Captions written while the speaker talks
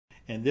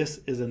and this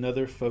is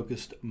another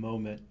focused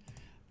moment.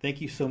 Thank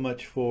you so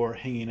much for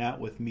hanging out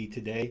with me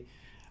today.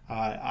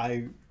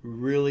 I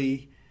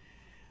really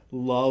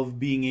love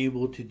being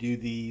able to do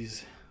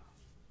these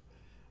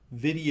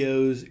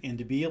videos and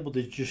to be able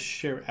to just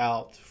share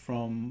out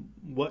from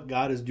what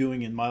God is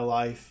doing in my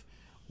life,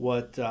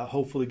 what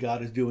hopefully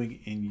God is doing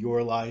in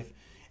your life,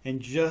 and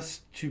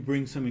just to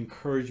bring some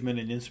encouragement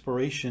and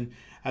inspiration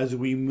as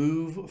we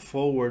move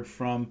forward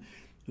from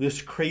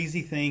this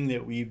crazy thing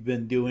that we've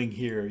been doing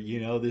here,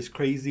 this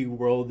crazy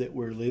world that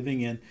we're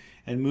living in,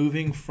 and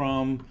moving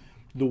from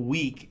the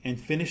week and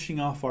finishing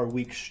off our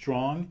week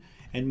strong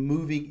and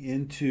moving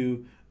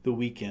into the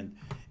weekend.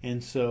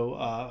 And so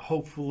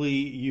hopefully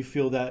you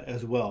feel that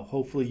as well.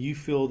 Hopefully you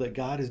feel that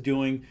God is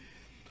doing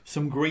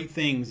some great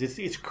things.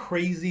 It's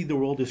crazy. The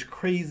world is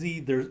crazy.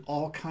 There's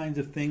all kinds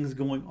of things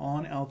going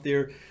on out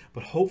there,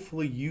 but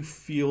hopefully you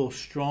feel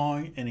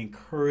strong and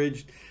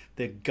encouraged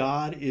that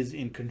God is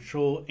in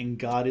control and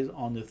God is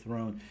on the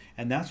throne.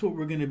 And that's what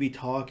we're going to be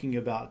talking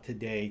about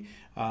today,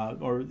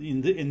 or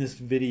in this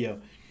video.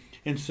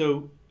 And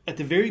so at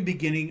the very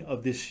beginning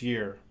of this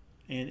year,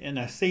 and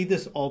I say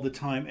this all the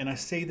time, and I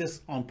say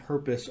this on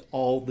purpose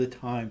all the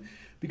time,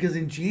 because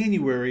in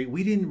January,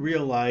 we didn't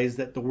realize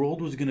that the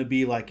world was going to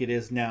be like it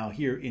is now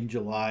here in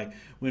July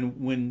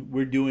when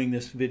we're doing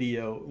this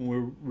video, and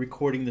we're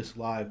recording this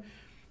live.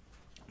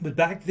 But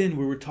back then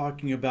we were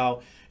talking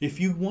about, if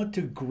you want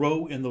to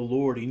grow in the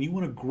Lord and you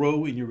want to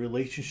grow in your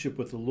relationship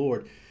with the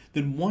Lord,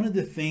 then one of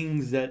the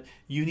things that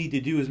you need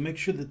to do is make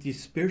sure that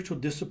these spiritual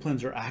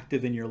disciplines are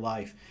active in your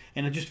life.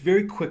 And just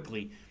very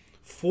quickly,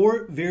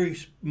 4 very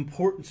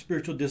important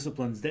spiritual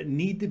disciplines that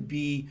need to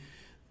be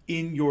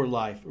in your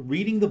life: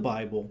 reading the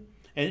Bible,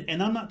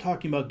 and I'm not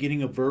talking about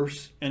getting a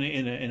verse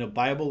in a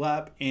Bible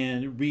app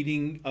and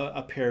reading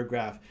a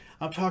paragraph.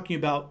 I'm talking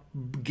about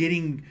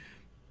getting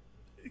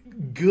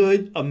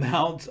good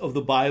amounts of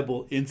the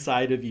Bible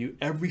inside of you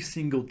every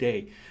single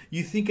day.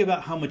 You think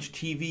about how much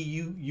TV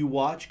you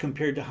watch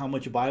compared to how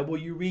much Bible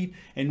you read,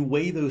 and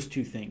weigh those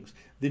two things.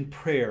 Then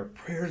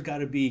prayer's got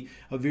to be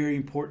a very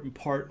important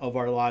part of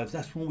our lives.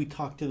 That's when we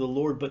talk to the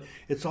Lord, but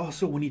it's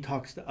also when he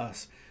talks to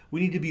us. We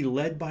need to be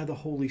led by the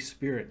Holy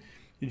Spirit.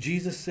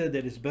 Jesus said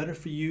that it's better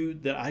for you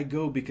that I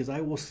go, because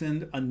I will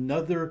send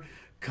another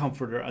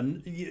comforter,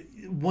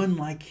 one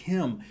like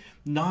him.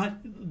 Not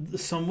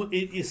someone.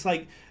 It's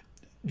like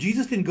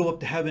Jesus didn't go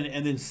up to heaven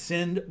and then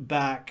send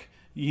back,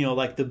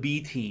 like the B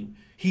team.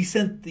 He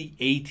sent the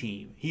A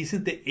team. He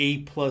sent the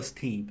A+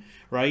 team,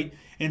 right?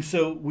 And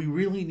so we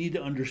really need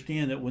to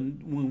understand that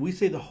when we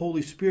say the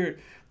Holy Spirit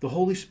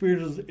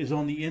is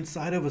on the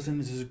inside of us, and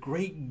this is a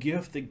great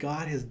gift that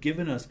God has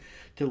given us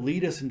to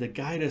lead us and to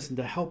guide us and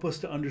to help us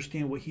to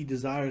understand what he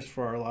desires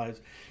for our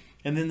lives.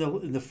 And then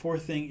the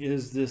fourth thing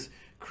is this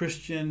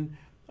Christian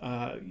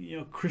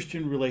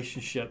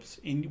relationships,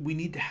 and we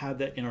need to have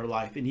that in our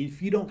life. And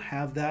if you don't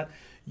have that,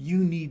 you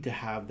need to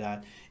have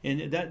that,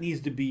 and that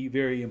needs to be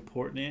very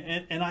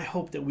important. And I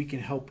hope that we can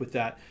help with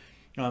that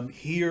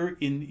here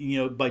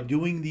in by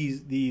doing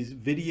these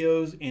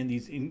videos and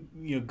these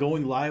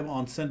going live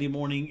on Sunday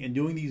morning and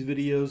doing these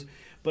videos,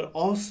 but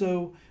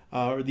also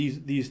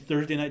these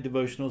Thursday night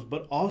devotionals,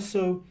 but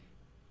also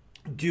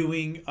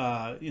doing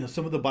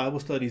some of the Bible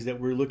studies that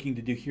we're looking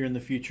to do here in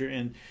the future,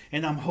 and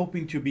I'm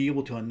hoping to be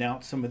able to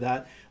announce some of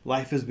that.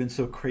 Life has been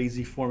so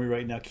crazy for me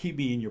right now. Keep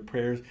me in your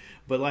prayers,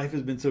 but life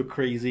has been so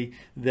crazy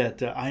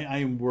that I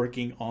am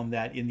working on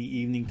that in the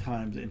evening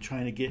times and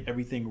trying to get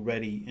everything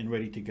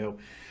ready to go.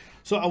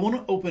 So I want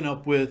to open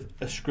up with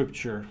a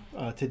scripture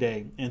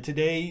today, and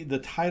today the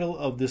title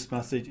of this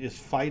message is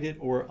Fight It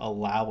or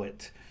Allow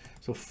It.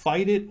 So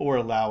fight it or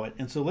allow it.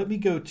 And so let me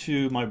go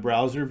to my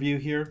browser view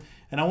here,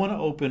 and I want to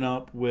open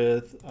up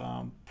with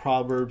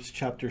Proverbs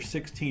chapter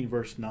 16,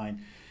 verse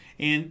 9.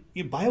 And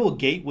Bible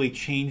Gateway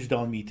changed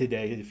on me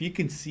today. If you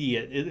can see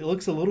it, it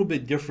looks a little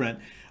bit different.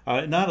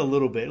 Not a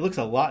little bit. It looks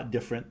a lot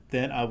different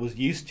than I was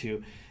used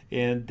to.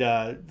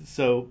 And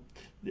so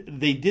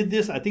they did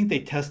this. I think they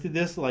tested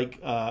this like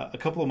a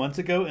couple of months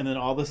ago, and then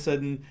all of a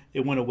sudden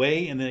it went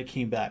away, and then it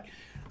came back.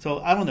 So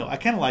I don't know. I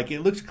kind of like it.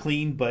 It looks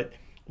clean, but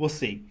we'll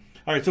see.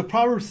 All right, so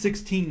Proverbs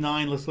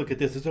 16:9, let's look at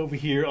this. It's over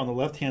here on the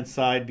left-hand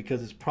side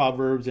because it's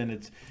Proverbs, and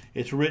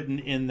it's written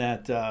in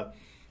that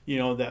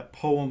that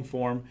poem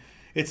form.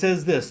 It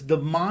says this: "The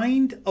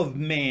mind of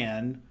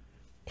man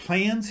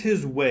plans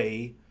his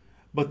way,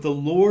 but the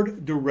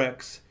Lord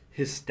directs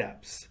his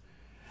steps."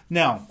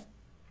 Now,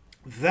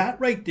 that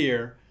right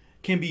there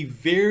can be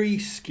very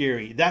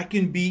scary. That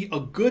can be a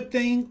good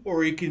thing,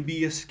 or it can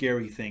be a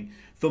scary thing.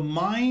 The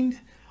mind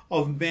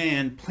of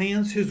man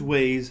plans his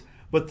ways,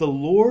 but the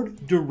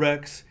Lord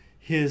directs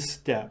his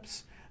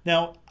steps.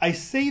 Now, I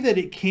say that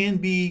it can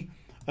be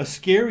a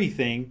scary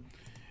thing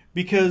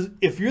because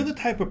if you're the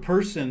type of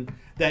person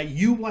that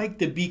you like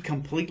to be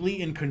completely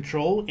in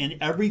control in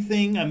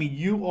everything,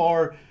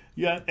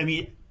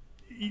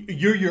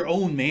 you're your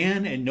own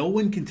man and no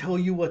one can tell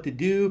you what to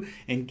do,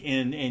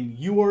 and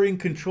you are in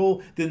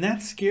control, then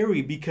that's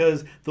scary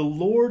because the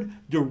Lord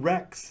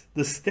directs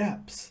the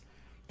steps.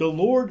 The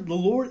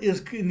Lord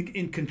is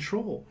in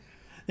control.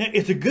 Now,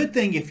 it's a good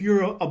thing if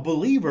you're a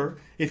believer,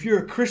 if you're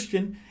a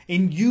Christian,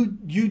 and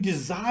you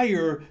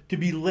desire to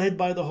be led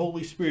by the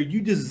Holy Spirit.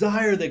 You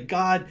desire that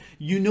God,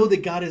 you know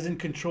that God is in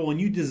control, and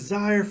you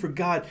desire for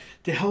God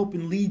to help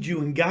and lead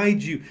you and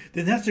guide you.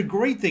 Then that's a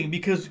great thing,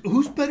 because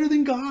who's better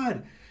than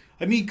God?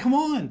 I mean, come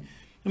on.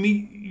 I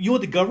mean, you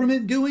want the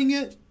government doing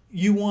it?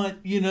 You want,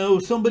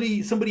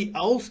 somebody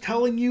else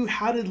telling you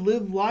how to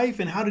live life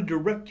and how to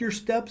direct your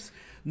steps?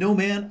 No,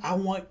 man, I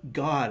want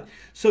God.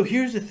 So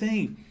here's the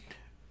thing.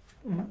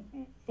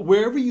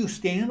 Wherever you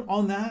stand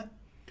on that,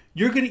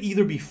 you're going to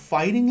either be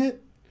fighting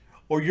it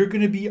or you're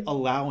going to be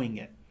allowing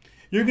it.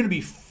 You're going to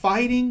be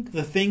fighting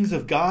the things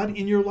of God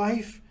in your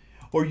life,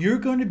 or you're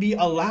going to be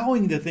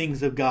allowing the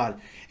things of God.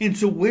 And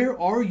so where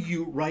are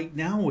you right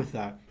now with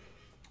that?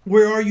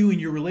 Where are you in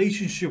your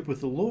relationship with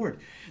the Lord?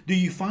 Do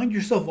you find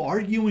yourself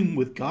arguing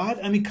with God?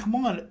 I mean, come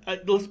on,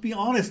 let's be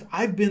honest.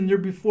 I've been there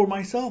before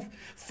myself,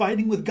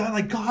 fighting with God.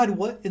 Like, God,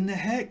 what in the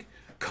heck?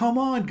 Come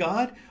on,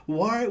 God.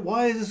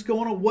 Why is this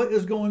going on? What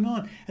is going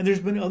on? And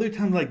there's been other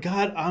times like,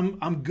 God,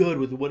 I'm good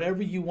with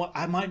whatever you want.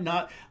 I might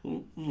not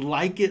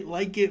like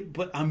it,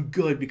 but I'm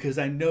good because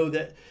I know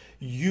that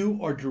you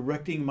are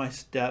directing my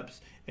steps,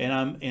 and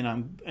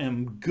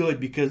I'm good,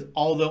 because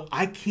although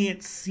I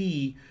can't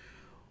see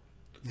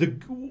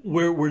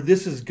where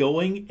this is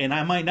going, and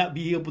I might not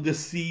be able to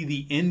see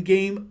the end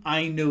game,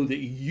 I know that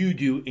you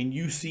do, and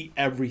you see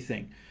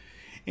everything.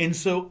 And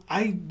so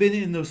I've been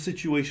in those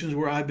situations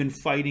where I've been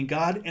fighting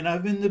God, and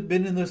I've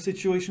been in those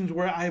situations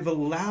where I've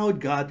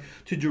allowed God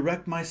to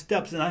direct my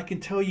steps. And I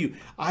can tell you,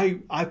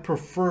 I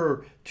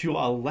prefer to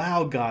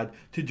allow God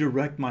to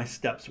direct my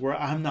steps, where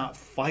I'm not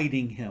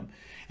fighting him.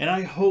 And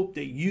I hope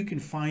that you can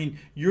find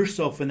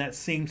yourself in that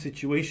same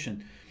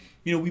situation.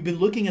 We've been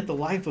looking at the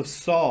life of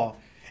Saul,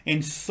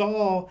 and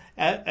Saul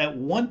at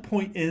one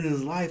point in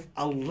his life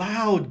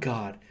allowed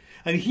God.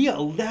 I mean, he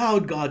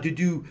allowed God to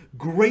do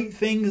great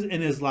things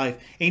in his life.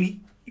 And he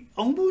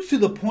almost to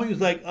the point he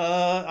was like,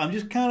 I'm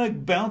just kind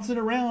of bouncing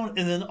around.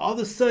 And then all of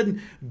a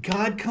sudden,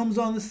 God comes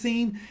on the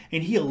scene,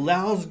 and he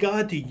allows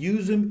God to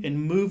use him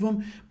and move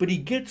him. But he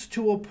gets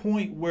to a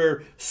point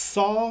where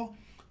Saul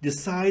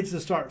decides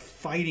to start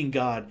fighting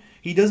God.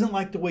 He doesn't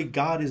like the way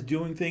God is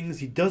doing things.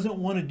 He doesn't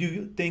want to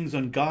do things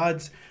on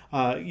God's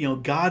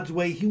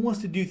way. He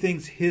wants to do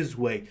things his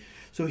way.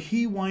 So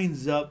he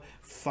winds up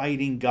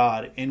fighting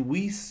God. And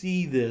we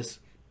see this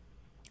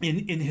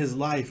in his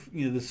life,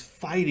 this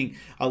fighting,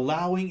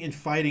 allowing and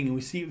fighting. And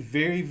we see it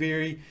very,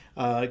 very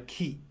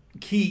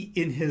key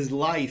in his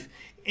life.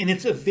 And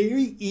it's a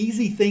very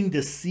easy thing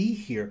to see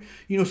here.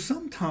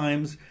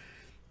 Sometimes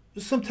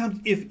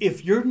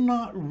if you're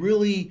not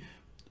really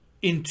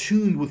in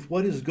tune with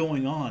what is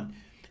going on,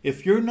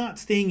 if you're not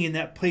staying in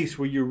that place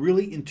where you're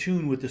really in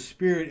tune with the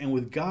Spirit and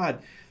with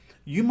God,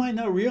 you might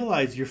not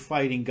realize you're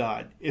fighting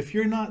God if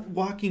you're not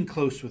walking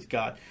close with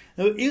God.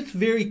 Now, it's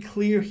very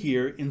clear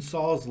here in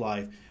Saul's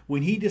life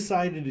when he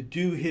decided to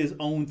do his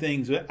own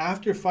things.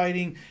 After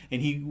fighting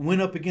and he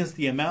went up against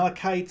the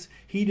Amalekites,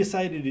 he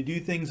decided to do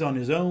things on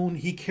his own.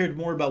 He cared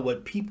more about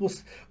what people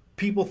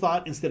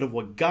thought instead of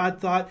what God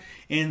thought.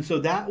 And so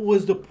that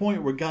was the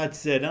point where God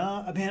said,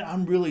 man,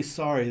 I'm really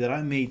sorry that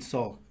I made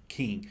Saul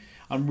king.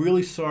 I'm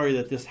really sorry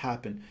that this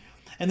happened.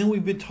 And then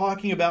we've been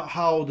talking about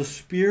how the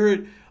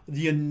Spirit,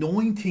 the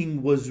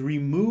anointing was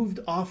removed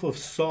off of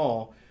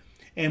Saul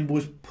and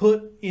was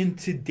put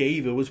into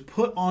David, was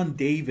put on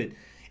David.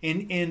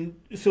 And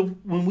so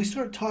when we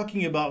start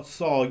talking about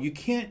Saul, you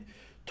can't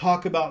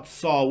talk about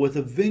Saul with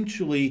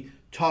eventually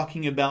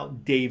talking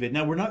about David.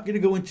 Now, we're not going to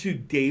go into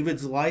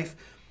David's life.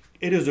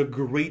 It is a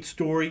great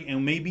story,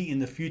 and maybe in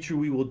the future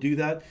we will do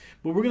that.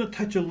 But we're going to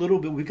touch a little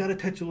bit. We've got to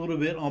touch a little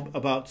bit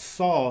about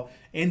Saul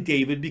and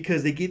David,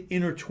 because they get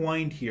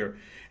intertwined here.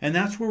 And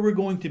that's where we're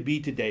going to be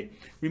today.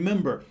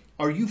 Remember,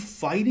 are you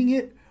fighting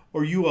it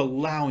or are you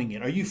allowing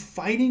it? Are you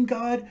fighting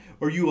God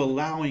or are you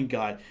allowing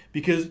God?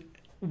 Because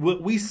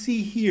what we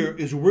see here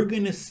is we're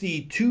going to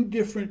see two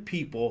different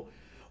people,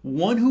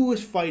 one who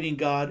is fighting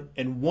God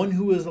and one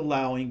who is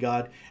allowing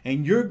God.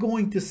 And you're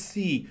going to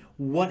see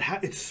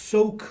it's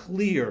so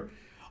clear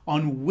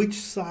on which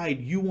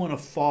side you want to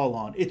fall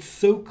on. It's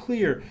so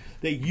clear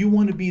that you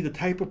want to be the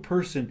type of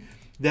person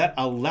that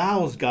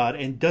allows God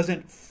and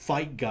doesn't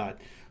fight God.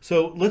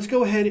 So let's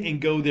go ahead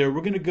and go there.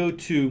 We're going to go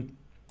to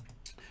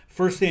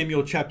 1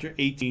 Samuel chapter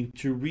 18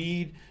 to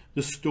read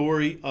the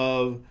story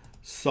of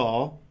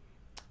Saul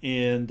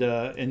and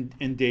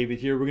David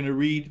here. We're going to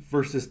read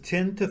verses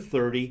 10 to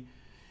 30.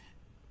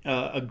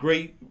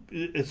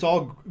 It's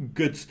all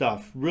good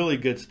stuff, really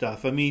good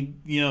stuff. I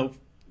mean,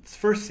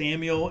 1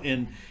 Samuel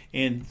and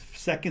 2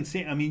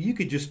 Samuel, I mean, you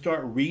could just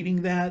start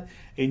reading that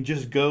and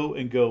just go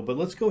and go. But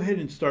let's go ahead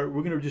and start.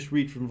 We're going to just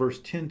read from verse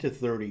 10 to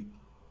 30.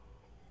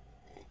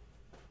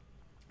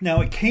 Now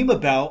it came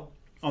about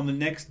on the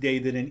next day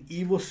that an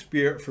evil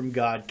spirit from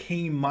God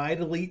came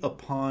mightily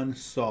upon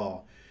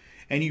Saul,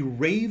 and he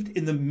raved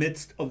in the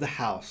midst of the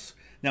house.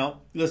 Now,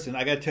 listen,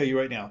 I got to tell you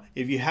right now,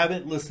 if you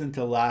haven't listened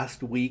to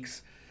last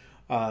week's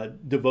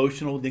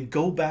devotional, then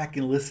go back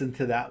and listen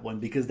to that one,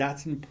 because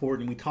that's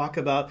important. We talk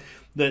about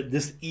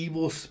this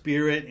evil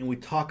spirit, and we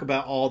talk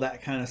about all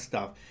that kind of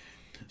stuff.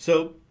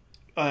 So,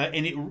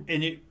 and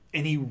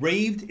he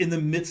raved in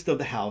the midst of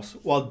the house,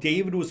 while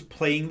David was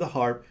playing the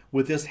harp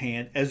with his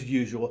hand as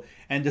usual,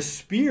 and the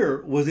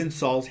spear was in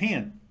Saul's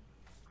hand.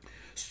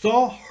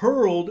 Saul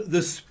hurled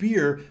the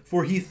spear,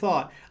 for he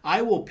thought,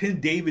 I will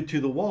pin David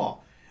to the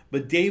wall.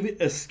 But David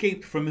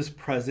escaped from his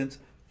presence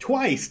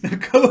twice.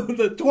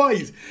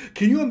 Twice.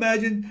 Can you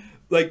imagine?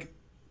 Like,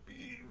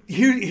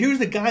 here's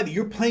the guy that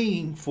you're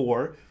playing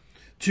for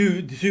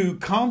to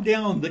calm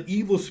down the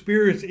evil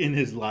spirits in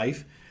his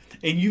life,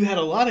 and you had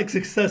a lot of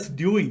success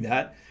doing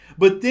that.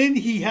 But then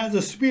he has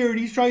a spear and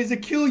he tries to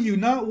kill you,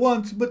 not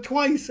once, but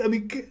twice. I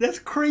mean, that's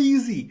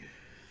crazy.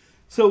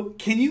 So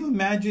can you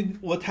imagine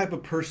what type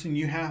of person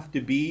you have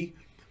to be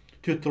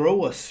to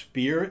throw a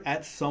spear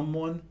at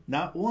someone,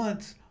 not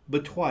once,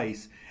 but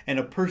twice, and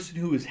a person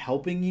who is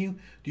helping you?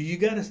 Do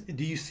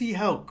you see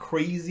how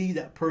crazy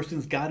that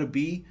person's got to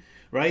be?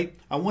 Right?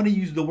 I want to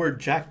use the word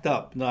jacked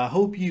up. Now, I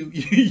hope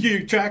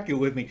you're tracking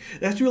with me.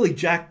 That's really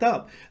jacked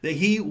up, that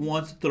he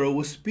wants to throw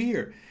a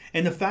spear.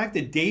 And the fact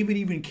that David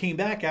even came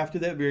back after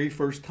that very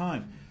first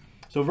time.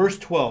 So verse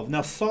 12.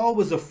 Now Saul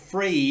was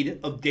afraid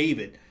of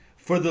David,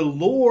 for the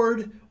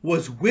Lord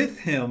was with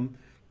him,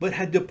 but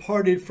had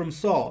departed from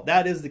Saul.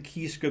 That is the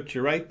key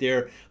scripture right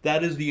there.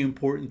 That is the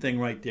important thing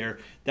right there.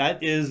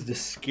 That is the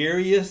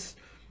scariest,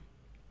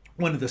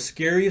 one of the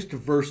scariest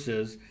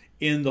verses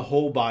in the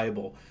whole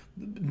Bible.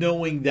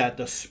 Knowing that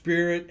the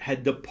Spirit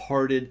had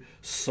departed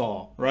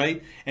Saul,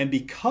 right? And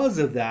because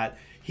of that,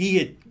 he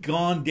had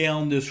gone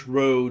down this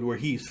road where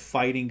he's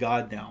fighting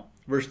God now.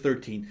 Verse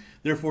 13,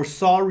 therefore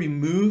Saul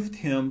removed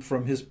him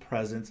from his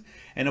presence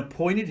and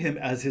appointed him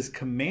as his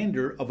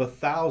commander of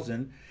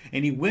 1,000,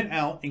 and he went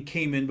out and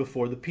came in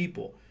before the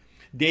people.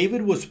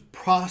 David was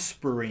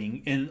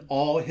prospering in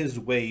all his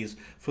ways,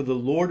 for the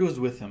Lord was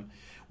with him.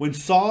 When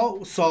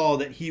Saul saw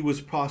that he was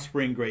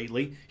prospering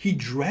greatly, he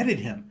dreaded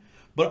him.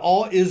 But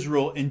all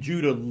Israel and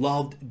Judah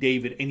loved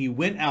David, and he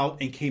went out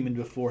and came in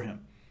before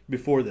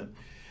them.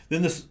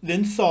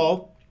 Then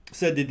Saul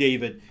said to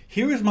David,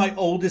 here is my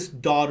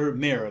oldest daughter,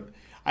 Merab.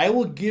 I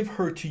will give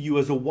her to you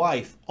as a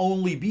wife.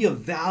 Only be a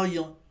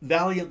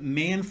valiant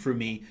man for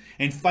me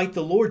and fight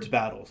the Lord's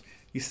battles.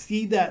 You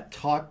see that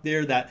talk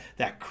there,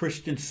 that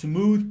Christian,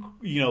 smooth,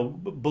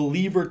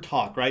 believer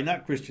talk, right?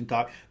 Not Christian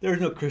talk.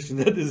 There's no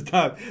Christians at this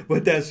time,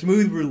 but that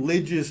smooth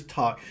religious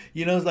talk.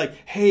 It's like,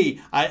 hey,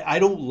 I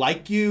don't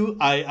like you.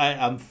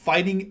 I'm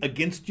fighting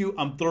against you.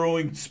 I'm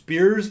throwing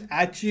spears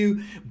at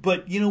you.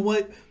 But you know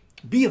what?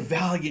 Be a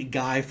valiant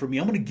guy for me.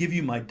 I'm going to give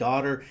you my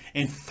daughter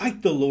and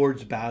fight the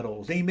Lord's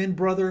battles. Amen,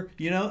 brother.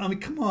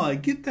 Come on,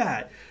 get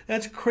that.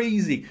 That's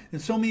crazy.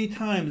 And so many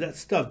times that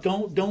stuff,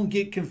 don't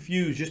get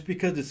confused just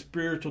because it's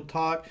spiritual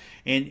talk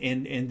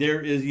and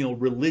there is,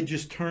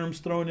 religious terms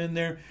thrown in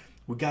there.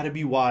 We got to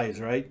be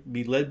wise, right?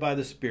 Be led by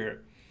the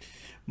Spirit.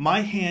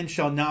 My hand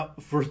shall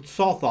not, for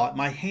Saul thought,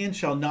 my hand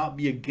shall not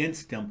be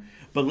against him,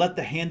 but let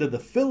the hand of the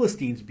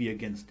Philistines be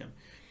against him.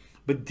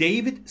 But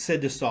David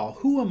said to Saul,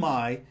 who am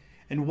I?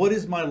 And what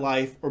is my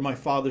life or my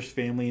father's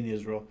family in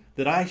Israel,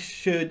 that I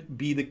should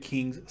be the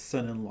king's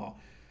son-in-law?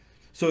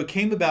 So it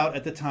came about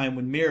at the time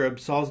when Merab,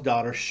 Saul's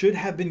daughter, should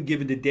have been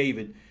given to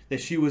David,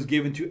 that she was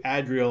given to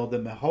Adriel the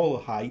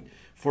Meholahite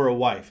for a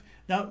wife.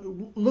 Now,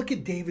 look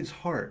at David's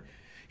heart.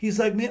 He's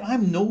like, man,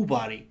 I'm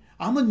nobody.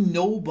 I'm a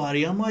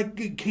nobody. I'm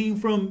like, came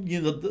from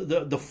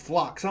the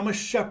flocks. I'm a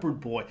shepherd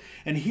boy,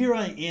 and here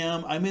I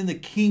am. I'm in the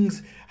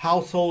king's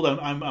household.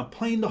 I'm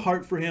playing the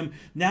harp for him.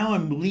 Now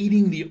I'm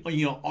leading the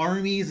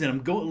armies, and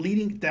I'm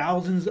leading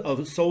thousands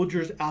of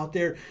soldiers out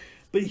there.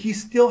 But he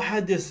still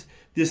had this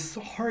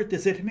heart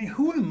that said, man,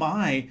 who am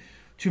I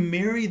to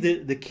marry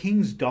the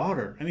king's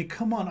daughter? I mean,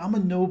 come on, I'm a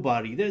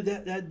nobody.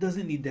 That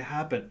doesn't need to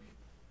happen.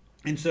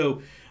 And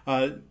so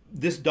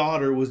this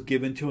daughter was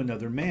given to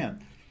another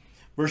man.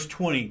 Verse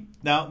 20,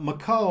 now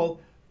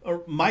Michal,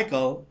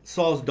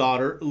 Saul's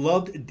daughter,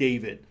 loved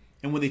David.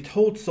 And when they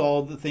told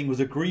Saul, the thing was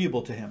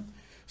agreeable to him.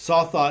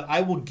 Saul thought,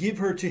 I will give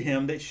her to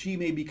him, that she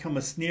may become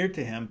a snare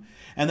to him,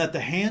 and that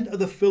the hand of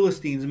the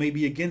Philistines may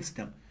be against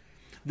him.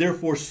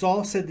 Therefore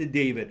Saul said to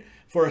David,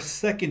 for a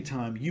second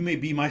time, you may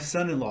be my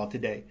son-in-law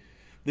today.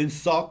 Then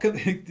Saul,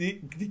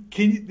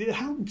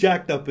 how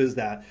jacked up is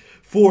that?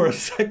 For a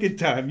second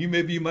time, you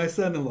may be my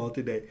son-in-law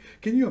today.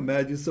 Can you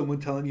imagine someone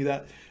telling you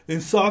that?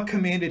 Then Saul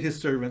commanded his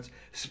servants,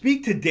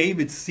 speak to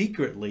David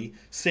secretly,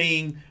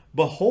 saying,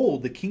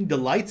 behold, the king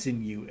delights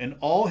in you, and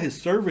all his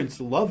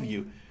servants love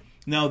you.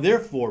 Now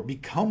therefore,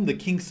 become the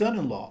king's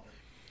son-in-law.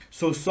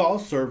 So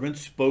Saul's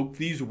servants spoke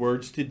these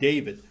words to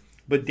David.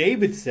 But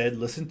David said,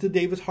 listen to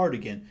David's heart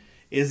again.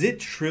 Is it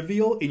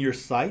trivial in your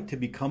sight to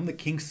become the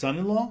king's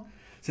son-in-law,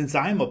 since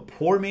I am a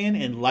poor man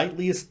and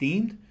lightly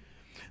esteemed?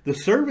 The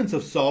servants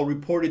of Saul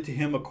reported to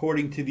him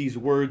according to these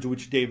words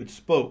which David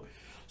spoke.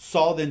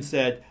 Saul then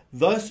said,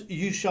 thus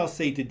you shall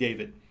say to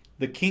David,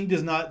 The king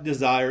does not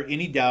desire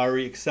any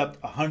dowry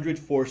except 100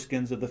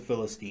 foreskins of the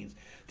Philistines,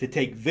 to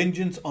take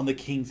vengeance on the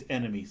king's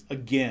enemies.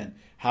 Again,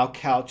 how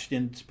couched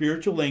in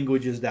spiritual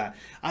language is that?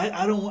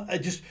 I don't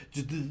want just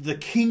the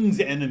king's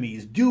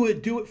enemies. Do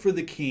it for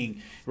the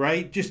king,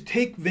 right? Just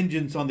take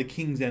vengeance on the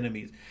king's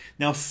enemies.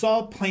 Now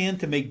Saul planned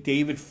to make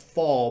David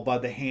fall by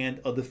the hand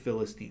of the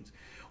Philistines.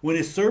 When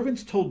his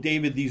servants told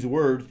David these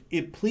words,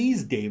 it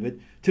pleased David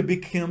to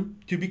become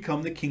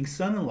the king's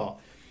son-in-law.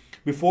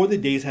 Before the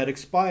days had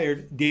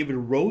expired, David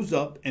rose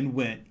up and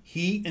went,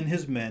 he and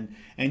his men,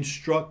 and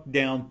struck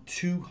down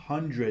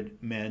 200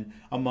 men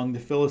among the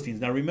Philistines.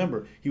 Now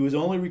remember, he was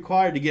only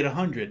required to get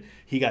 100.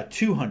 He got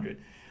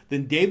 200.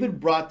 Then David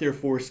brought their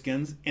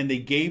foreskins, and they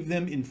gave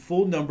them in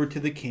full number to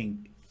the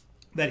king,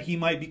 that he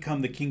might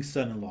become the king's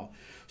son-in-law.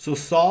 So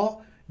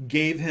Saul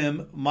gave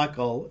him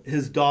Michal,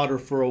 his daughter,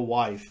 for a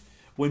wife.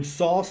 When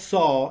Saul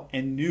saw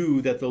and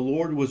knew that the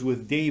Lord was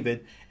with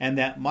David, and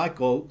that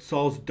Michal,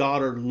 Saul's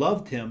daughter,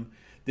 loved him,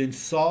 then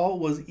Saul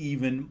was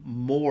even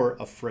more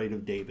afraid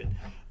of David.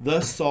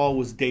 Thus Saul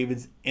was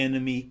David's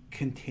enemy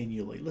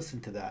continually.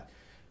 Listen to that.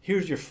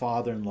 Here's your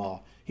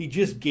father-in-law. He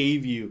just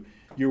gave you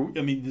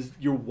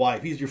your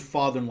wife. He's your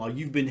father-in-law.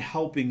 You've been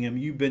helping him.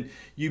 You've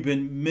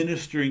been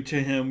ministering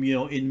to him,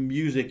 in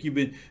music. You've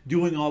been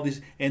doing all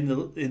this,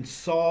 and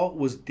Saul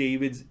was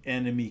David's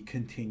enemy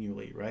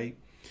continually, right?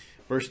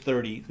 Verse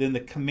 30, then the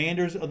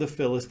commanders of the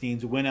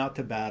Philistines went out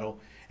to battle,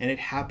 and it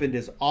happened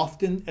as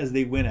often as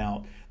they went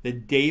out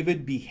that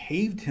David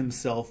behaved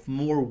himself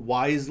more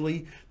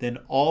wisely than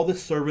all the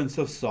servants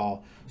of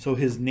Saul, so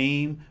his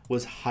name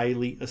was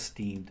highly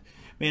esteemed.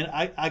 Man,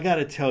 I got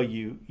to tell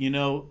you,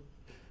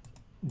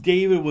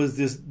 David was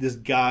this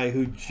guy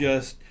who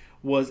just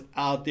was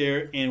out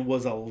there and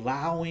was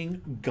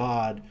allowing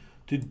God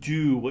to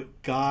do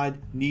what God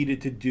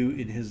needed to do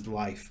in his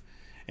life.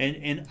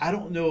 And I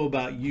don't know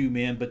about you,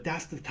 man, but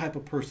that's the type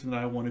of person that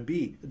I want to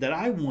be.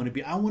 I want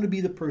to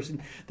be the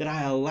person that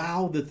I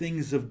allow the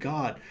things of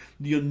God,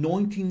 the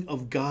anointing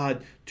of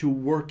God to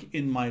work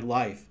in my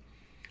life.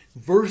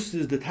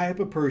 Versus the type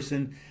of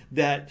person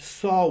that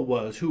Saul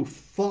was, who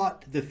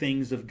fought the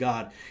things of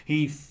God.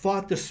 He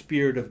fought the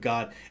Spirit of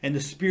God, and the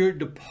Spirit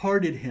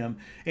departed him.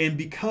 And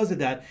because of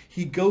that,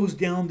 he goes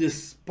down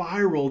this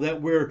spiral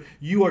that where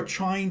you are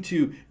trying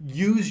to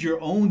use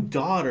your own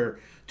daughter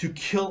to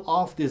kill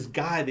off this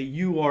guy that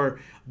you are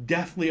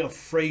definitely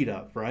afraid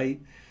of, right?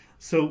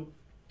 So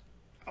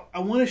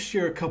I want to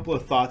share a couple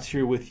of thoughts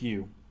here with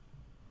you.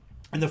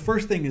 And the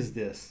first thing is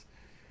this.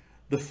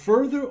 The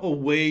further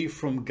away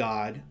from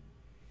God,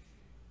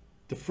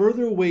 the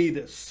further away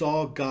that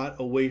Saul got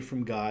away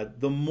from God,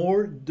 the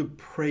more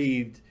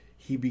depraved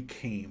he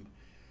became.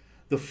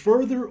 The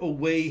further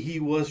away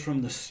he was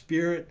from the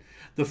Spirit,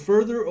 the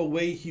further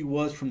away he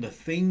was from the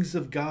things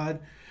of God,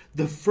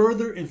 the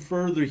further and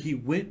further he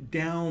went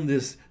down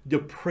this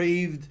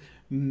depraved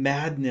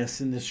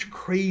madness and this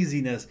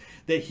craziness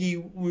that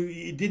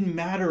it didn't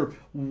matter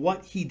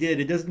what he did.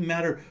 It doesn't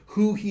matter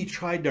who he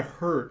tried to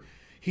hurt.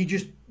 He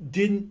just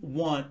didn't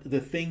want the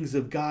things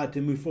of God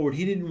to move forward.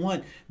 He didn't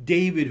want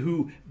David,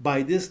 who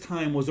by this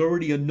time was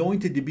already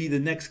anointed to be the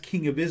next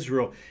king of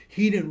Israel.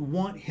 He didn't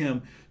want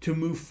him to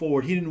move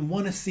forward. He didn't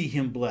want to see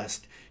him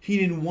blessed. He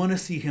didn't want to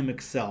see him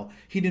excel.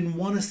 He didn't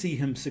want to see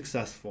him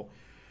successful.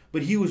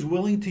 But he was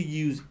willing to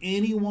use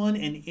anyone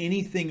and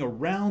anything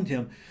around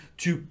him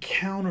to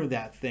counter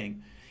that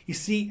thing. You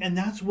see, and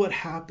that's what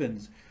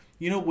happens.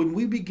 When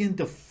we begin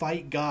to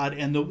fight God,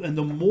 and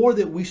the more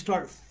that we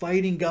start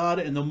fighting God,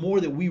 and the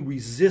more that we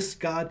resist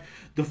God,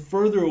 the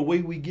further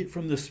away we get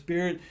from the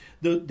Spirit,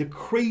 the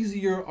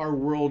crazier our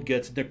world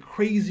gets, the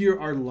crazier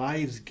our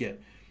lives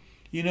get.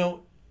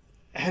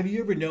 Have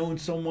you ever known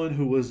someone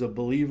who was a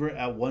believer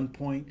at one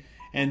point,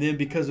 and then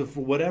because of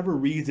for whatever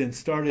reason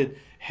started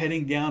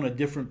heading down a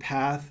different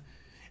path,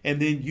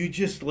 and then you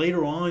just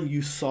later on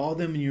you saw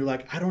them and you're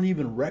like, I don't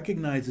even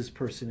recognize this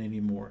person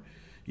anymore.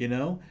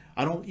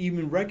 I don't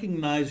even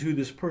recognize who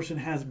this person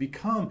has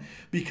become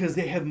because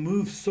they have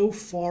moved so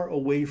far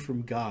away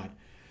from God.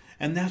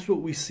 And that's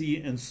what we see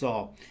in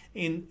Saul.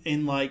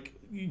 In like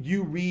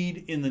you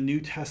read in the New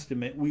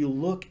Testament, we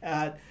look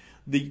at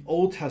the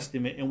Old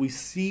Testament and we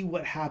see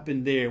what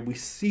happened there. We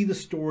see the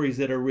stories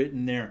that are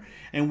written there,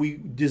 and we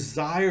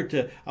desire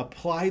to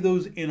apply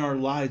those in our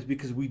lives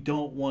because we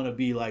don't want to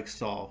be like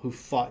Saul, who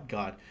fought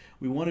God.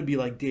 We want to be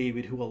like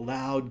David, who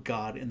allowed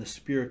God and the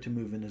Spirit to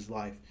move in his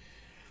life.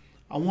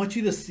 I want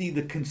you to see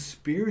the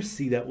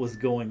conspiracy that was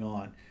going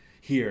on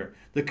here.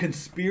 The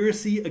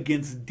conspiracy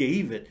against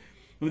David.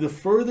 The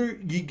further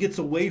he gets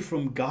away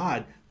from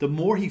God, the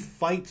more he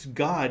fights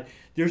God.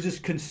 There's this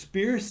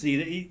conspiracy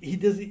that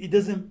it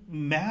doesn't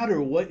matter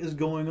what is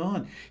going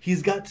on.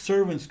 He's got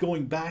servants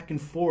going back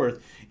and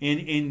forth,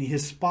 and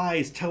his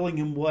spies telling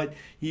him what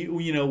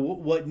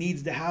what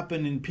needs to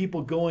happen, and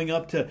people going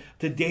up to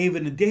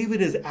David, and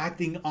David is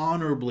acting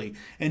honorably,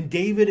 and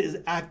David is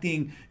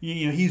acting,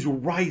 he's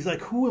right. He's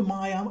like, who am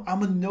I?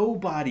 I'm a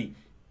nobody.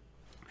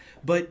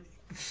 But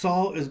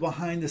Saul is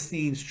behind the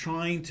scenes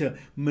trying to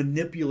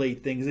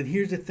manipulate things. And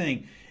here's the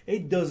thing.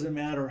 It doesn't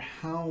matter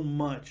how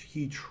much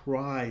he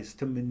tries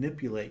to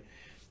manipulate.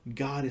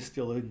 God is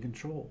still in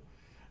control.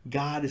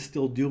 God is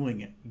still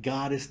doing it.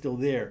 God is still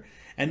there.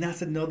 And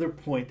that's another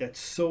point that's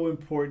so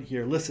important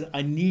here. Listen,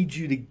 I need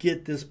you to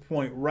get this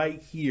point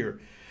right here.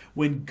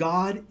 When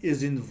God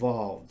is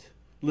involved,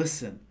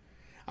 listen,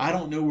 I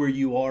don't know where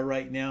you are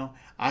right now.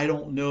 I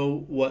don't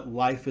know what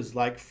life is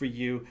like for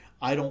you.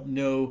 I don't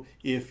know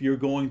if you're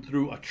going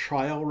through a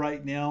trial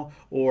right now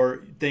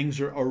or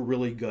things are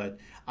really good.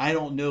 I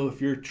don't know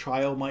if your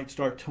trial might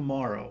start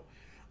tomorrow.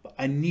 But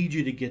I need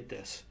you to get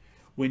this.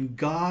 When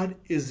God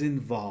is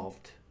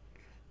involved,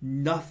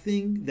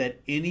 nothing that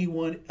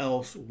anyone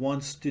else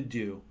wants to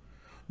do,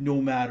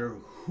 no matter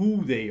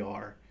who they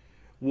are,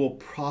 will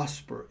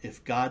prosper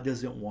if God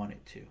doesn't want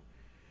it to.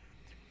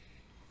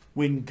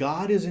 When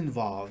God is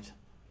involved,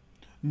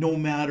 no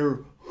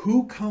matter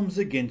who comes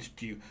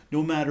against you,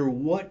 no matter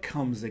what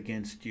comes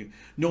against you,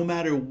 no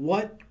matter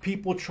what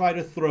people try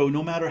to throw,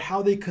 no matter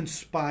how they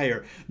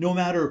conspire, no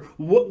matter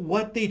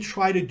what they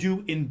try to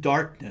do in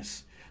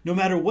darkness, no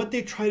matter what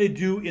they try to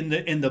do in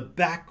the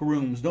back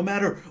rooms, no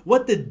matter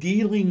what the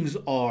dealings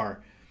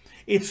are,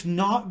 it's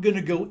not going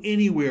to go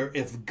anywhere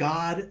if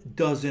God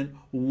doesn't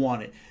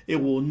want it. It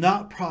will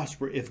not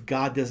prosper if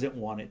God doesn't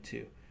want it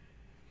to.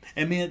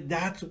 And man,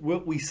 that's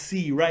what we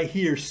see right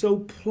here so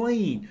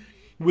plain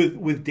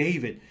with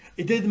David.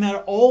 It didn't matter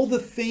all the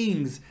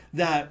things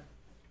that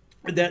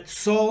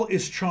Saul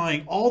is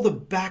trying, all the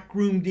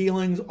backroom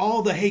dealings,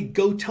 all the, hey,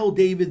 go tell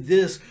David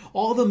this,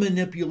 all the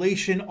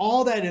manipulation,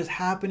 all that is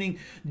happening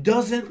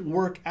doesn't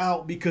work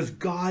out because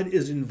God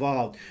is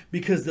involved,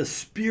 because the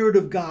Spirit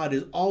of God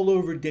is all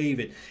over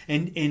David,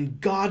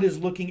 and God is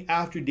looking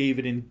after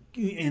David,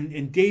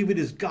 and David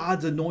is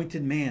God's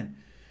anointed man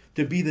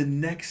to be the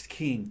next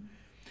king.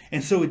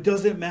 And so it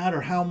doesn't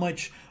matter how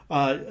much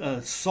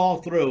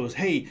Saul throws.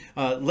 Hey,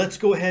 let's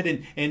go ahead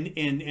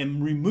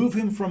and remove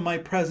him from my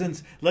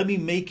presence. Let me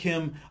make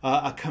him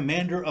a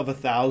commander of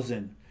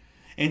 1,000.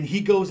 And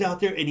he goes out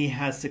there and he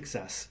has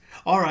success.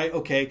 All right,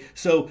 okay,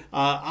 so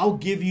I'll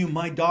give you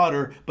my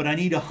daughter, but I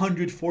need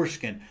 100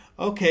 foreskin.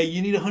 Okay,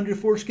 you need 100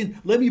 foreskin?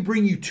 Let me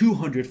bring you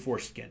 200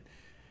 foreskin.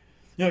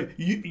 No,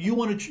 you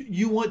want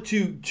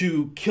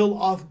to kill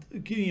off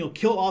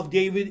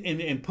David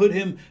and put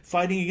him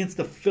fighting against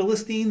the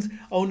Philistines?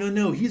 Oh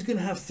no, he's going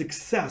to have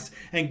success,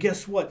 and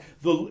guess what?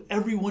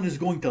 Everyone is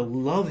going to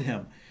love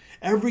him.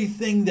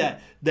 Everything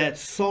that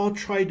Saul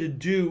tried to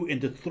do and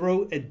to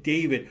throw at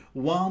David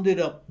wound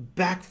up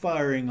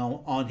backfiring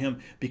on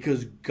him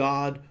because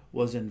God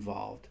was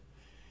involved.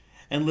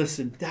 And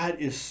listen, that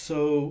is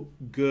so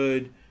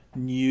good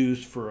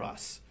news for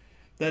us.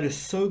 That is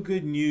so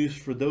good news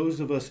for those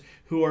of us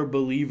who are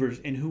believers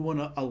and who want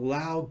to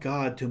allow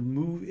God to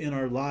move in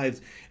our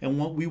lives, and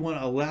we want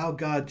to allow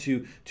God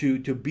to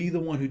be the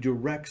one who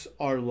directs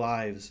our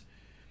lives,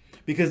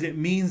 because it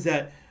means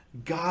that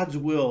God's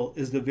will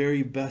is the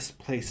very best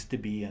place to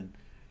be in.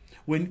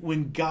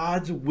 When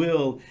God's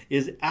will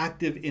is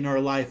active in our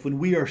life, when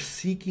we are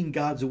seeking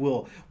God's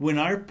will, when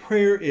our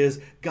prayer is,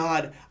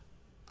 God,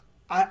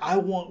 I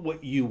want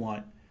what you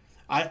want.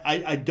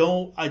 I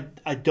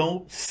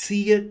don't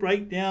see it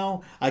right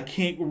now. I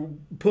can't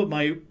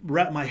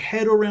wrap my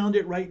head around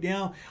it right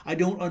now. I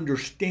don't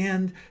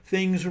understand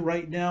things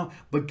right now.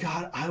 But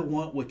God, I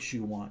want what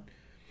you want.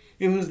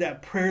 It was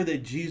that prayer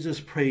that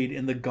Jesus prayed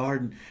in the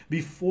garden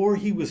before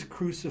he was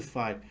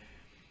crucified.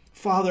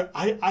 Father,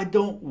 I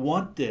don't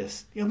want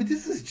this. I mean,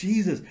 this is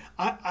Jesus.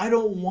 I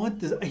don't want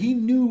this. He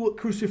knew what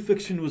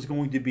crucifixion was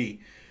going to be.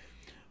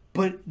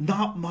 But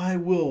not my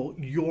will,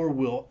 your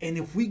will. And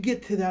if we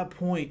get to that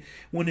point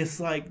when it's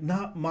like,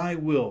 not my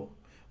will,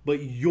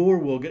 but your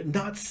will,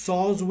 not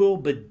Saul's will,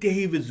 but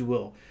David's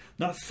will,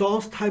 not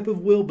Saul's type of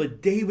will,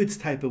 but David's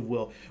type of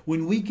will.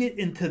 When we get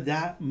into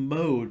that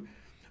mode,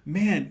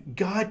 man,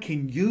 God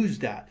can use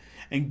that,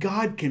 and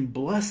God can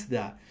bless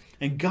that,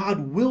 and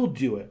God will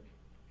do it.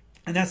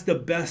 And that's the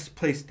best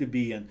place to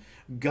be in,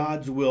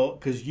 God's will,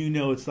 because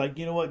it's like,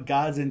 you know what,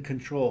 God's in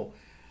control.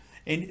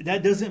 And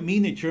that doesn't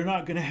mean that you're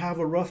not going to have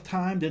a rough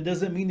time. That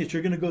doesn't mean that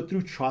you're going to go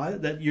through trials,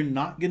 that you're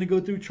not going to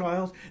go through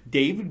trials.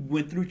 David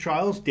went through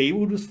trials.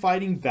 David was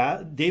fighting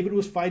battles.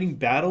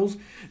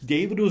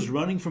 David was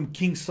running from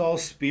King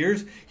Saul's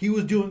spears. He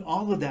was doing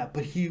all of that,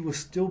 but he was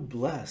still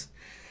blessed.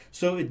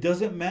 So it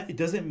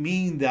doesn't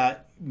mean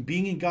that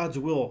being in God's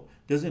will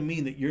doesn't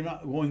mean that you're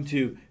not going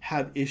to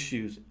have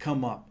issues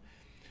come up.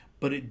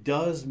 But it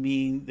does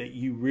mean that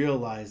you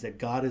realize that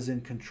God is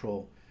in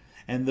control.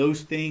 And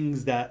those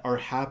things that are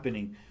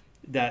happening,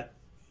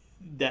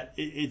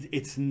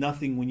 it's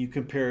nothing when you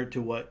compare it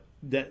to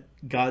that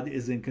God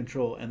is in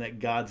control and that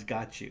God's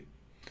got you.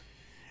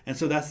 And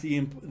so that's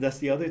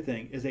the other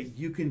thing, is that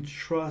you can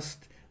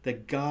trust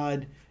that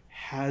God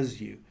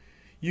has you.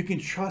 You can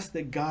trust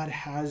that God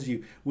has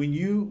you when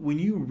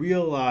you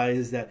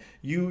realize that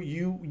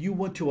you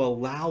want to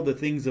allow the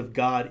things of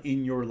God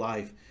in your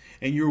life,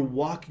 and you're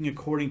walking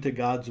according to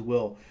God's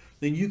will.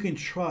 then you can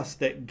trust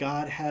that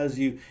God has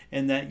you,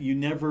 and that you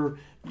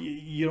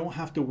don't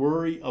have to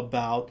worry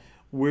about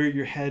where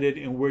you're headed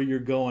and where you're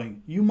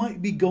going. You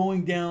might be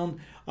going down,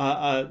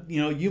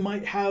 you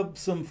might have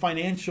some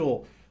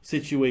financial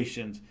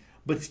situations,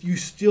 but you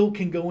still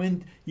can go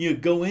into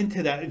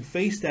that and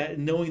face that,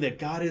 and knowing that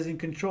God is in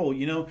control.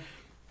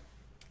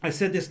 I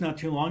said this not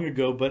too long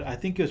ago, but I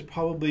think it was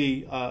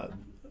probably a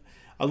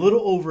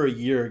little over a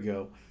year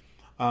ago.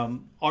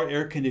 Our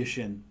air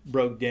condition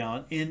broke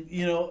down, and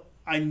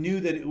I knew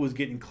that it was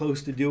getting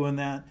close to doing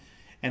that,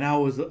 and I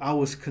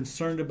was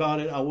concerned about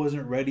it. I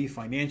wasn't ready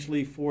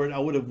financially for it. I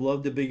would have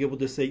loved to be able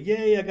to say,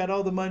 "Yay, I got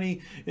all the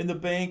money in the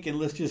bank, and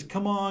let's just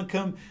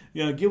come,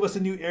 give us a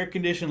new air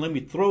conditioner. Let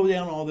me throw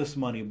down all this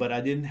money." But I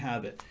didn't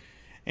have it.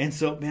 And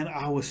so, man,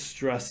 I was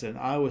stressing.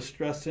 I was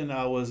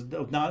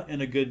not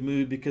in a good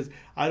mood, because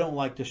I don't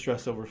like to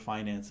stress over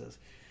finances.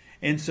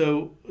 And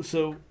so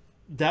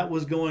that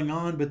was going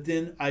on. But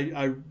then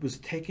I was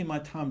taking my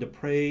time to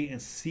pray and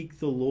seek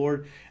the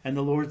Lord. And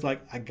the Lord's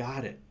like, "I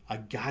got it. I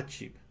got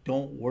you.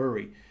 Don't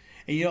worry."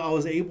 And, I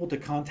was able to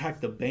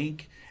contact the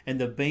bank, and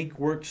the bank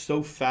worked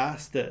so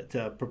fast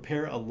to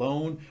prepare a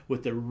loan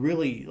with a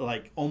really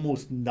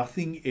almost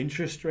nothing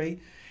interest rate.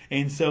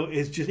 And so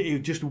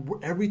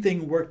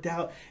everything worked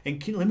out.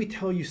 And let me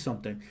tell you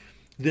something.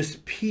 This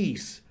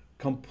peace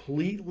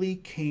completely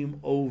came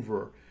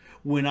over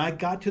when I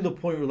got to the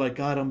point where,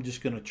 "God, I'm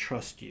just going to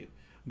trust you.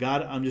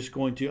 God, I'm just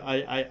going to,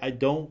 I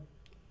don't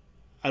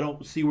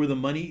see where the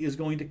money is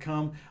going to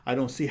come. I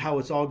don't see how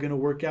it's all going to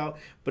work out,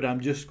 but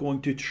I'm just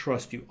going to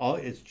trust you.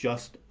 It's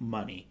just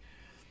money."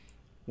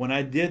 When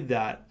I did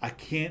that, I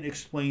can't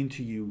explain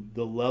to you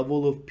the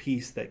level of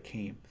peace that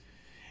came.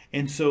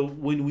 And so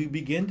when we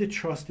begin to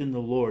trust in the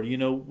Lord,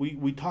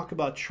 we talk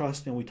about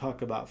trust and we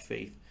talk about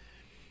faith.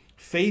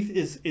 Faith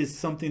is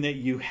something that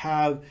you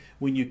have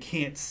when you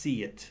can't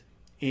see it.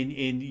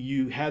 And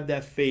you have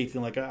that faith,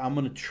 and I'm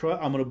going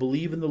to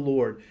believe in the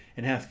Lord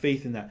and have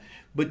faith in that.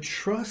 But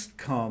trust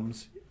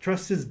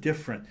is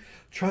different.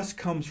 Trust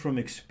comes from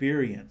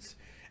experience.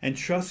 And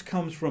trust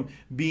comes from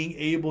being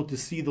able to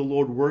see the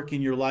Lord work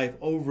in your life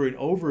over and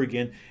over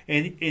again.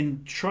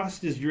 And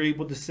trust is you're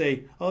able to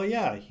say, "Oh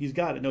yeah, he's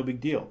got it, no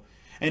big deal."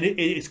 And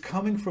it's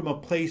coming from a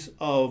place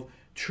of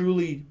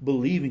truly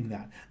believing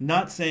that.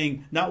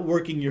 Not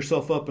working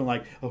yourself up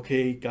and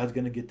 "Okay, God's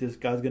going to get this,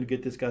 God's going to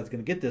get this, God's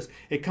going to get this."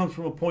 It comes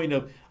from a point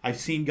of, I've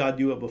seen God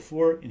do it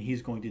before, and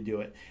he's going to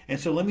do it. And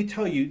so let me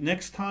tell you,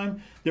 next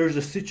time there's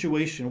a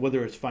situation,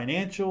 whether it's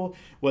financial,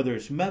 whether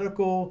it's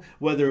medical,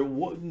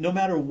 no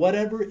matter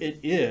whatever it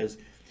is,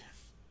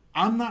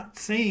 I'm not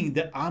saying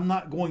that I'm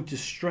not going to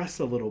stress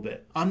a little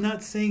bit. I'm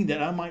not saying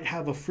that I might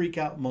have a freak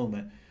out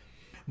moment.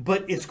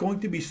 But it's going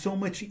to be so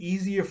much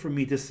easier for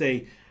me to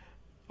say,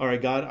 "All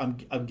right, God,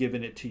 I'm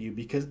giving it to you,"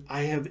 because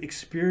I have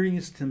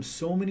experienced him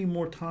so many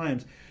more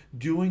times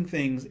doing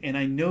things, and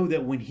I know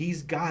that when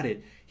he's got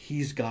it,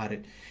 he's got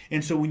it.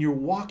 And so when you're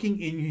walking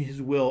in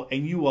his will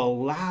and you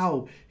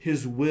allow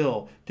his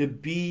will to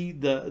be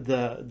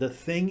the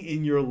thing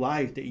in your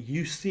life that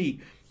you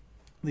seek,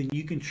 then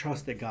you can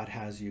trust that God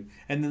has you.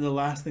 And then the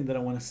last thing that I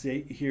want to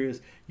say here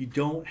is, you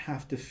don't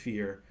have to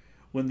fear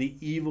when the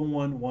evil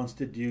one wants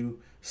to do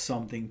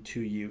something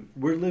to you.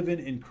 We're living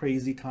in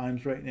crazy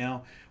times right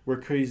now.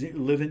 We're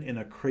living in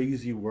a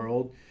crazy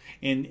world.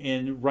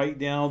 And right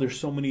now there's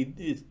so many,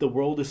 the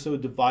world is so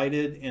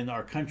divided, and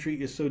our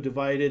country is so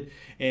divided,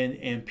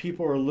 and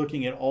people are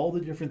looking at all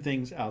the different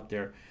things out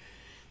there.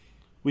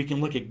 We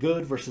can look at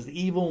good versus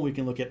evil, and we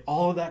can look at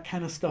all of that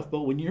kind of stuff.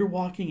 But when you're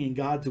walking in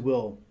God's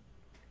will,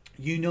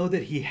 you know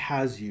that he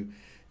has you.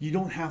 You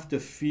don't have to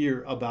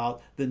fear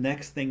about the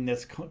next thing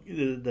that's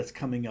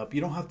coming up.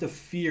 You don't have to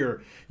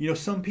fear.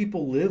 Some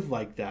people live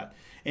like that.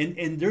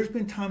 And there's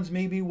been times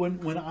maybe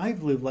when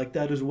I've lived like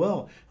that as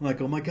well. I'm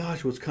like, "Oh my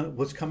gosh,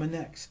 what's coming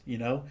next?"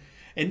 And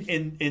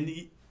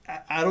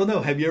I don't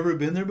know. Have you ever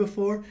been there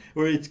before?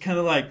 Where it's kind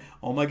of like,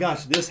 "Oh my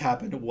gosh, this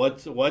happened.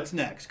 What's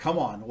next? Come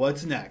on,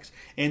 what's next?"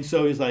 And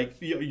so it's like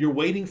you're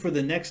waiting for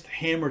the next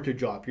hammer to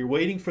drop. You're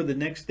waiting for the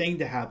next thing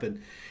to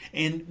happen.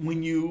 And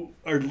when you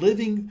are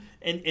living,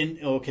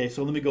 okay,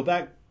 so let me go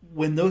back.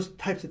 When those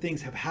types of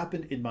things have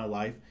happened in my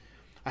life,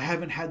 I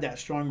haven't had that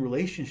strong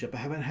relationship. I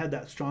haven't had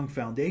that strong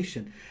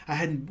foundation.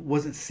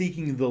 Wasn't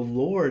seeking the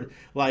Lord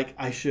like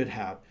I should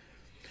have.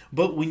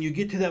 But when you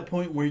get to that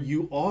point where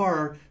you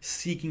are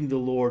seeking the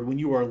Lord, when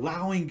you are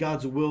allowing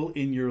God's will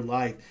in your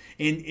life,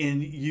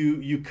 and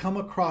you come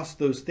across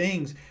those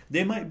things,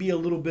 they might be a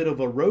little bit of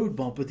a road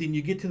bump, but then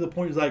you get to the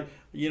point, it's like,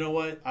 "You know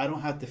what? I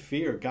don't have to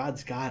fear.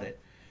 God's got it.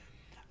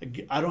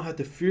 I don't have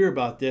to fear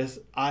about this.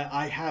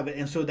 I have it."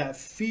 And so that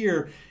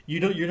fear,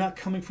 you're not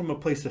coming from a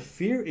place of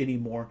fear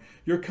anymore.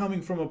 You're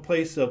coming from a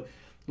place of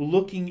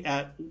looking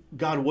at,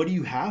 "God, what do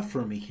you have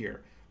for me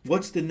here?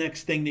 What's the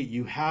next thing that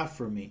you have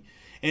for me?"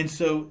 And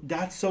so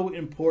that's so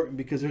important,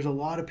 because there's a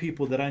lot of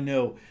people that I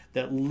know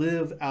that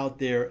live out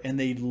there and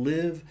they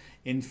live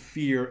in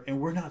fear, and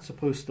we're not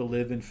supposed to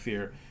live in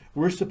fear.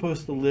 We're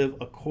supposed to live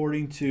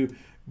according to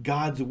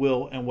God's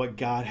will and what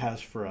God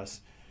has for us.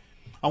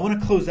 I want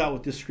to close out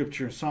with this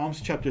scripture, Psalms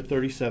chapter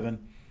 37,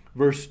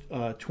 verse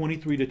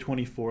 23 to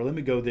 24. Let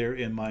me go there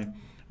in my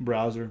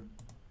browser.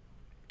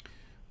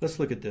 Let's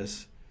look at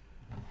this.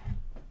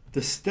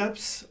 The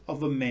steps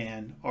of a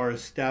man are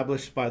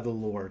established by the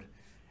Lord,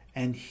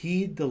 and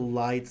he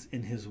delights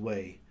in his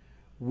way.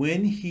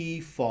 When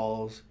he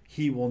falls,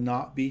 he will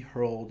not be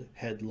hurled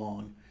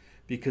headlong,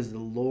 because the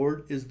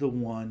Lord is the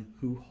one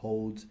who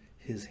holds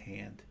his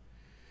hand.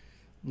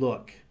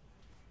 Look,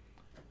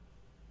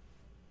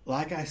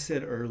 like I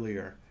said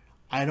earlier,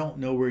 I don't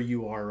know where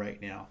you are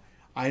right now.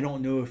 I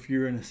don't know if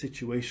you're in a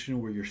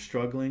situation where you're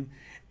struggling.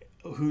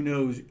 Who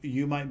knows,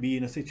 you might be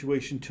in a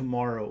situation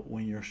tomorrow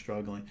when you're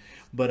struggling.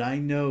 But I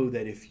know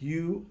that if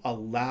you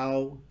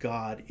allow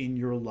God in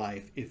your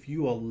life, if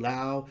you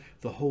allow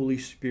the Holy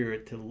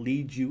Spirit to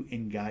lead you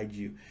and guide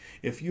you,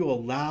 if you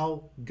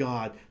allow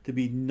God to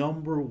be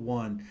number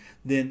one,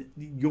 then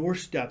your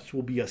steps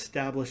will be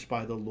established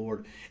by the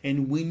Lord.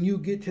 And when you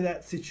get to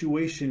that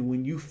situation,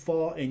 when you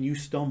fall and you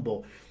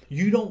stumble,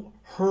 you don't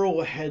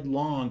hurl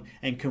headlong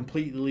and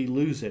completely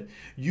lose it.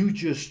 You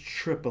just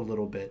trip a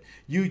little bit.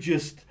 You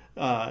just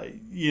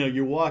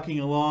you're walking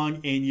along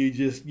and you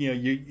just,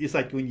 it's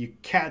like when you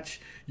catch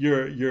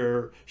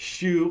your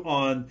shoe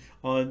on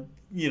a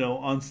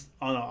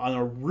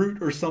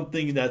root or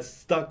something that's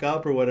stuck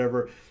up or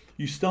whatever.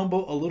 You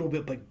stumble a little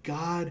bit, but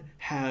God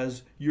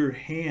has your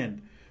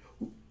hand.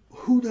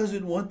 Who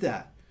doesn't want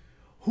that?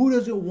 Who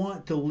doesn't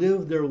want to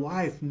live their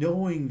life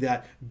knowing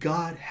that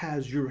God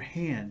has your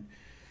hand?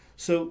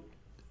 So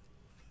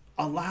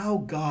allow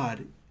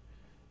God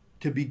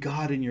to be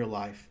God in your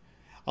life.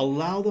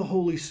 Allow the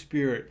Holy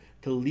Spirit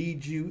to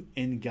lead you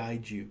and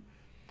guide you.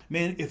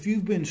 Man, if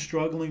you've been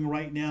struggling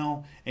right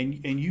now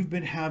and you've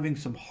been having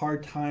some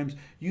hard times,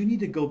 you need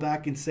to go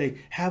back and say,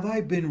 have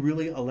I been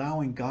really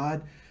allowing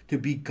God to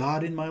be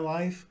God in my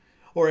life?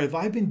 Or have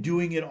I been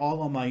doing it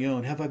all on my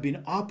own? Have I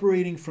been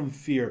operating from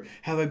fear?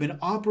 Have I been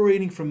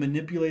operating from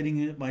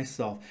manipulating it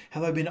myself?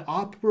 Have I been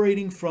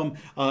operating from,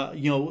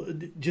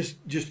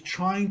 just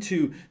trying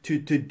to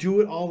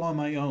do it all on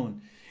my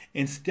own?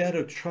 Instead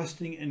of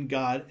trusting in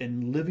God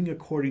and living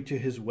according to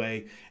his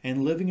way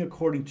and living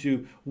according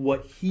to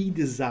what he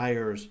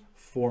desires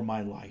for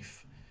my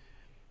life.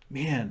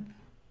 Man,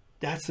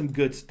 that's some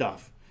good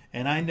stuff.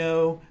 And I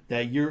know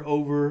that you're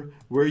over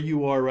where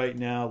you are right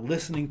now,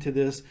 listening to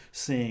this,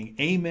 saying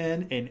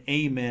amen and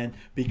amen,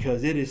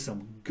 because it is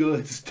some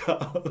good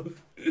stuff.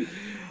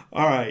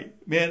 All right,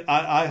 man,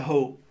 I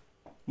hope,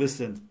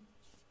 listen,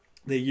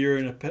 that you're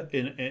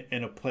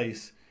in a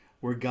place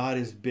where God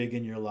is big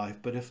in your life.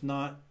 But if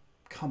not,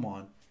 come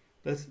on,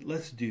 let's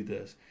do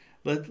this.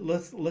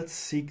 Let's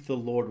seek the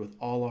Lord with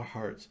all our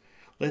hearts.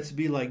 Let's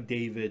be like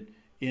David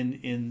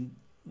in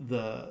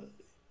the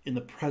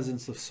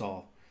presence of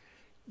Saul.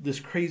 This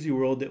crazy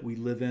world that we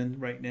live in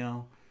right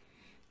now,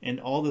 and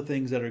all the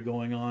things that are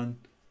going on,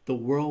 the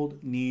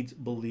world needs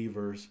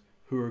believers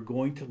who are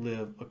going to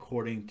live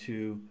according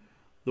to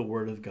the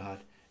Word of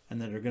God,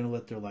 and that are going to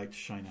let their light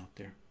shine out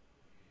there.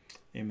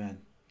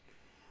 Amen.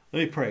 Let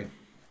me pray.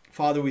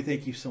 Father, we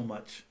thank you so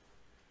much,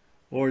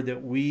 Lord,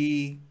 that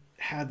we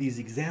have these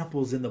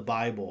examples in the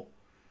Bible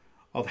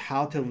of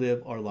how to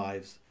live our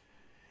lives.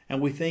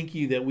 And we thank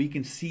you that we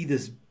can see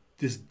this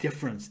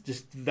difference,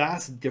 this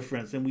vast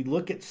difference. And we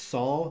look at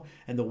Saul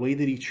and the way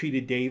that he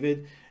treated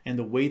David and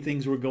the way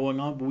things were going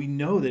on. But we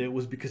know that it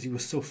was because he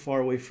was so far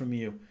away from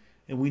you.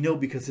 And we know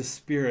because your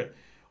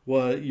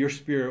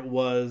spirit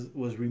was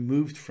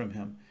removed from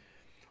him.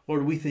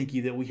 Lord, we thank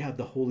you that we have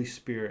the Holy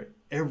Spirit,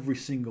 every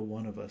single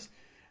one of us.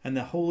 And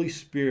the Holy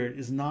Spirit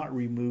is not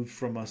removed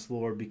from us,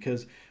 Lord,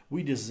 because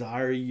we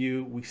desire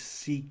you, we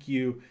seek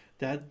you.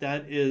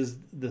 That is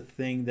the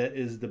thing that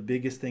is the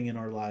biggest thing in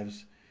our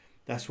lives.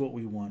 That's what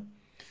we want.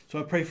 So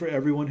I pray for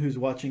everyone who's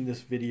watching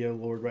this video,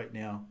 Lord, right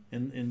now,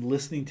 and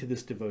listening to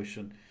this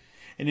devotion.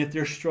 And if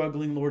they're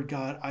struggling, Lord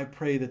God, I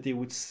pray that they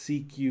would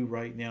seek you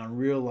right now and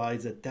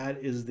realize that that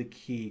is the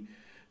key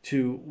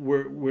to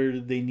where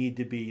they need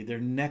to be. Their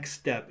next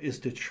step is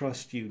to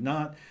trust you,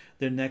 not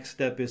their next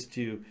step is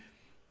to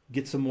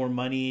get some more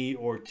money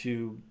or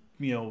to,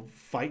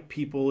 fight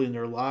people in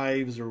their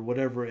lives or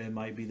whatever it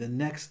might be. The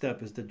next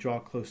step is to draw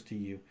close to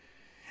you.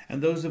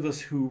 And those of us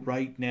who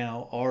right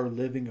now are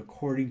living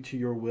according to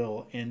your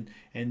will and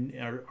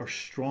are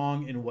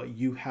strong in what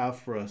you have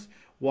for us,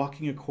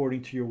 walking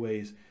according to your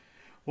ways,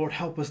 Lord,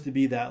 help us to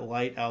be that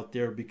light out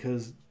there,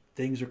 because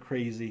things are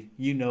crazy.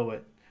 You know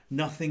it.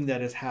 Nothing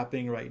that is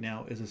happening right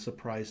now is a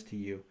surprise to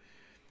you.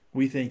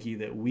 We thank you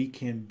that we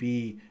can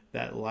be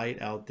that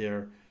light out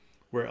there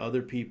where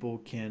other people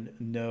can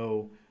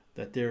know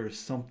that there is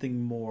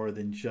something more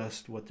than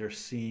just what they're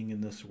seeing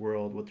in this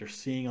world, what they're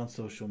seeing on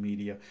social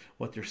media,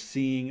 what they're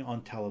seeing on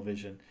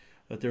television,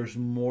 that there's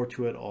more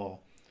to it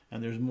all.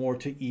 And there's more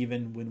to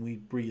even when we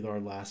breathe our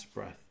last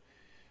breath.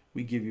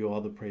 We give you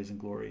all the praise and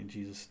glory in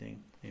Jesus'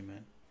 name.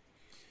 Amen.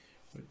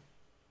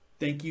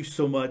 Thank you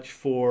so much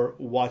for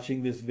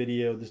watching this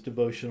video, this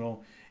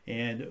devotional,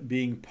 and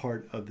being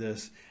part of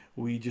this.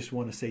 We just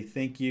want to say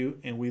thank you,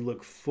 and we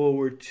look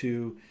forward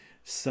to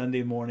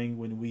Sunday morning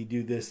when we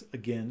do this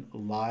again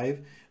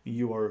live.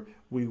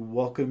 We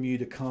welcome you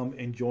to come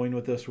and join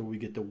with us, where we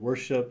get to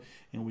worship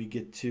and we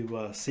get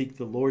to seek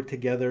the Lord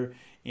together,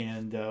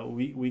 and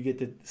we get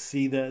to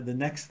see the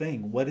next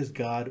thing. What does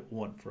God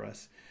want for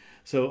us?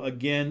 So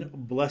again,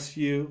 bless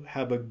you.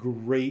 Have a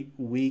great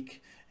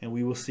week, and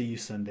we will see you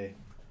Sunday.